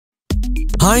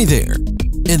Hi there!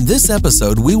 In this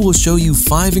episode, we will show you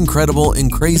 5 incredible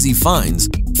and crazy finds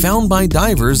found by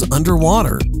divers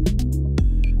underwater.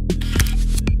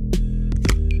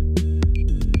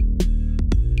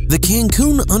 The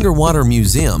Cancun Underwater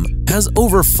Museum has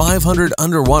over 500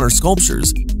 underwater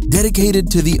sculptures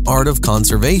dedicated to the art of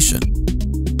conservation.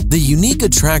 The unique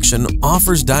attraction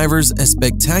offers divers a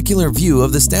spectacular view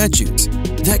of the statues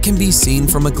that can be seen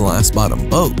from a glass-bottom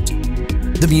boat.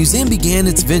 The museum began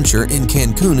its venture in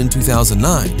Cancun in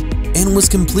 2009 and was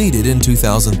completed in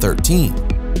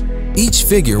 2013. Each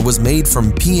figure was made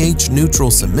from pH-neutral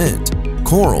cement,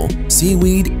 coral,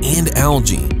 seaweed, and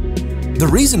algae. The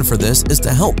reason for this is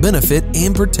to help benefit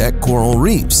and protect coral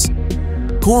reefs.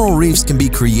 Coral reefs can be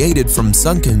created from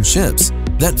sunken ships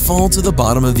that fall to the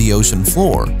bottom of the ocean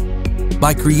floor.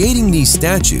 By creating these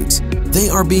statues, they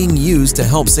are being used to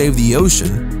help save the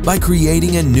ocean by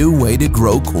creating a new way to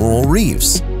grow coral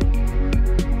reefs.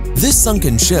 This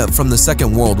sunken ship from the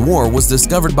Second World War was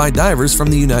discovered by divers from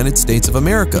the United States of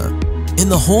America. In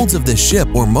the holds of this ship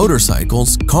were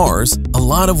motorcycles, cars, a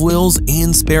lot of wheels,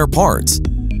 and spare parts.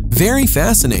 Very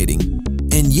fascinating,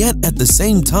 and yet at the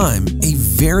same time, a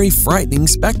very frightening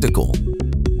spectacle.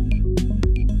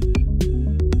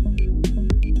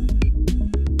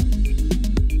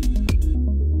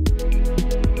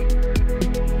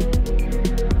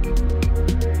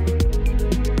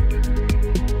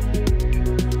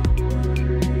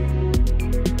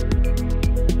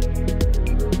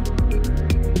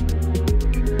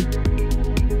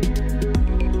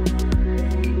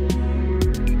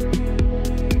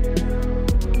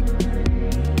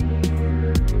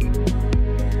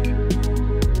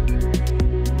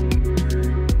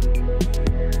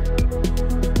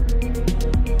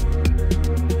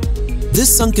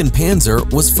 This sunken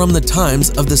panzer was from the times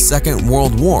of the Second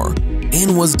World War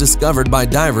and was discovered by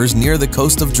divers near the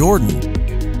coast of Jordan.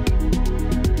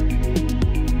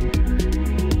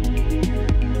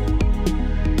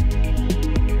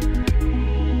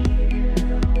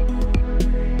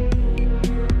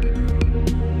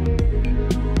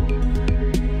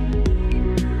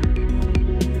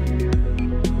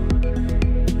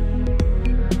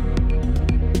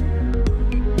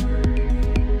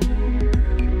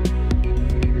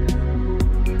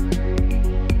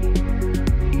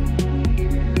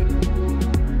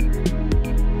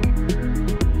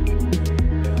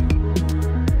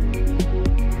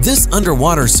 This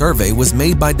underwater survey was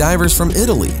made by divers from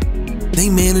Italy. They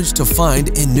managed to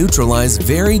find and neutralize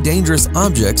very dangerous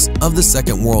objects of the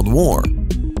Second World War.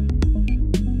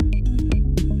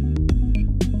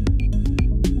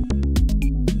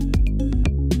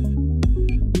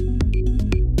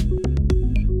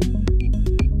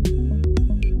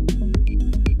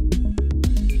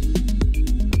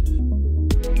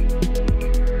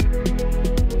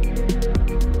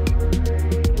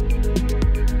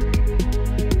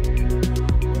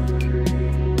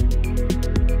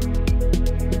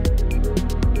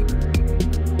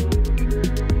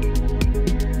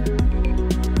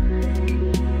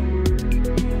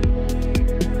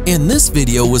 And this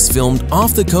video was filmed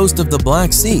off the coast of the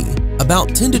Black Sea,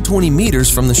 about 10 to 20 meters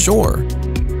from the shore.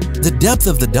 The depth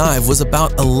of the dive was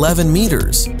about 11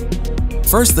 meters.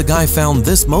 First, the guy found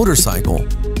this motorcycle.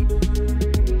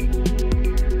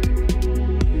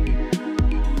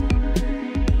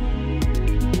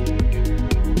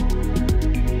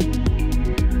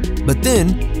 But then,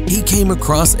 he came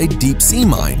across a deep sea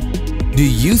mine. Do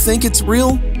you think it's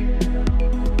real?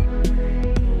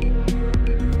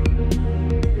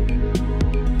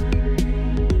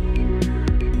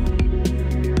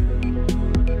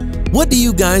 What do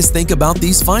you guys think about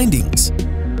these findings?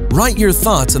 Write your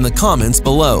thoughts in the comments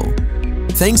below.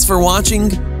 Thanks for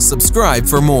watching. Subscribe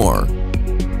for more.